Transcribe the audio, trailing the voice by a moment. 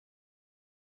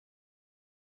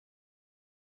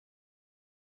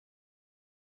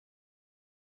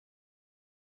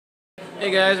Hey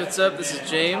guys, what's up? This is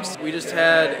James. We just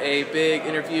had a big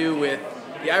interview with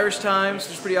the Irish Times,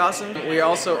 which is pretty awesome. We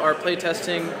also are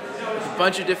playtesting with a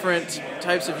bunch of different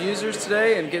types of users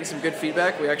today and getting some good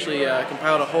feedback. We actually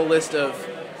compiled a whole list of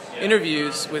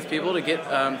interviews with people to get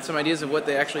some ideas of what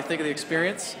they actually think of the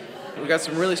experience. We got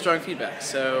some really strong feedback,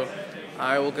 so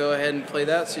I will go ahead and play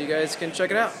that so you guys can check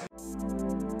it out.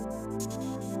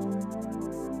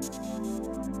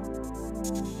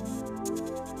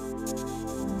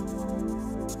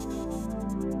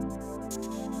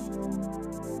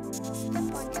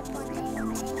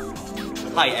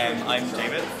 Hi, I'm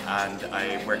David and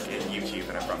I work in YouTube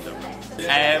and I'm from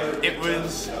Dublin. It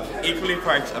was equally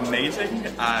parts amazing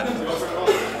and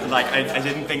I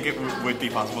didn't think it would be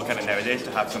possible kind of nowadays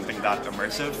to have something that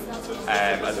immersive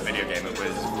as a video game. It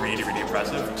was really, really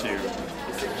impressive to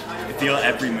feel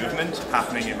every movement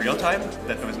happening in real time,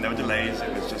 that there was no delays,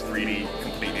 it was just really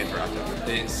completely interactive.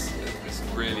 It's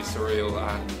really surreal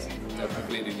and a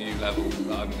completely new level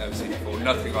that I've never seen before.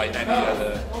 Nothing like any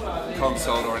other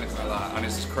console or anything like that, and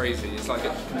it's just crazy. It's like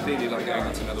completely like going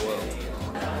into another world.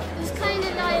 It's kind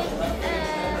of like,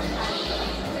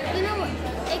 you know,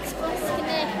 Xbox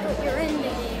Connect, but you're in the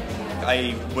game.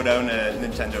 I would own a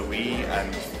Nintendo Wii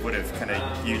and would have kind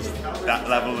of used that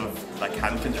level of like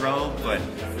hand control, but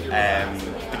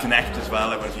the Kinect as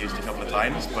well I would have used a couple of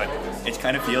times, but it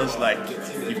kind of feels like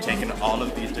you've taken all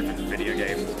of these different video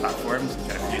game platforms and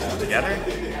kind of fused them together,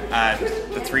 and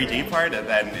the 3D part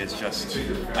then is just,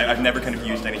 I've never kind of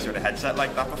used any sort of headset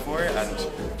like that before,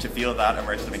 and to feel that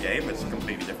immersed in a game, it's a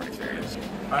completely different experience.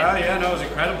 Yeah, no, it was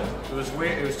incredible. It was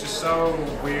weird. It was just so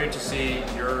weird to see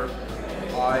your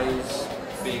eyes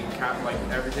being like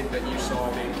everything that you saw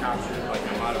being captured, like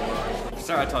no matter what. For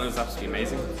starters, I thought it was absolutely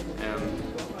amazing.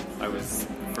 I was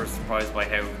first surprised by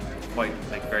how quite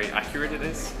very accurate it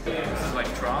is. This is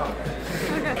like Tron.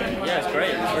 Yeah, it's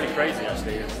great. It's really crazy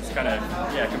actually. It's kind of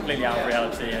completely out of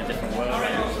reality in a different world,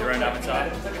 like your own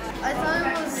avatar. I thought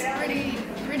it was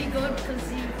really good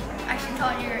because you actually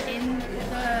thought you were in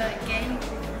the game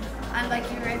and like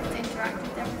you were able to interact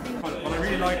with everything. What I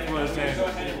really liked was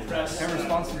how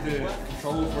responsive the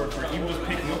controls were for even just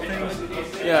picking up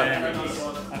things. Yeah. And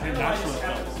how natural it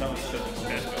felt. That was just the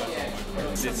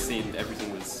best. This scene,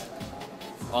 everything was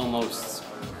almost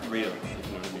real, if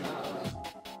you know what I mean.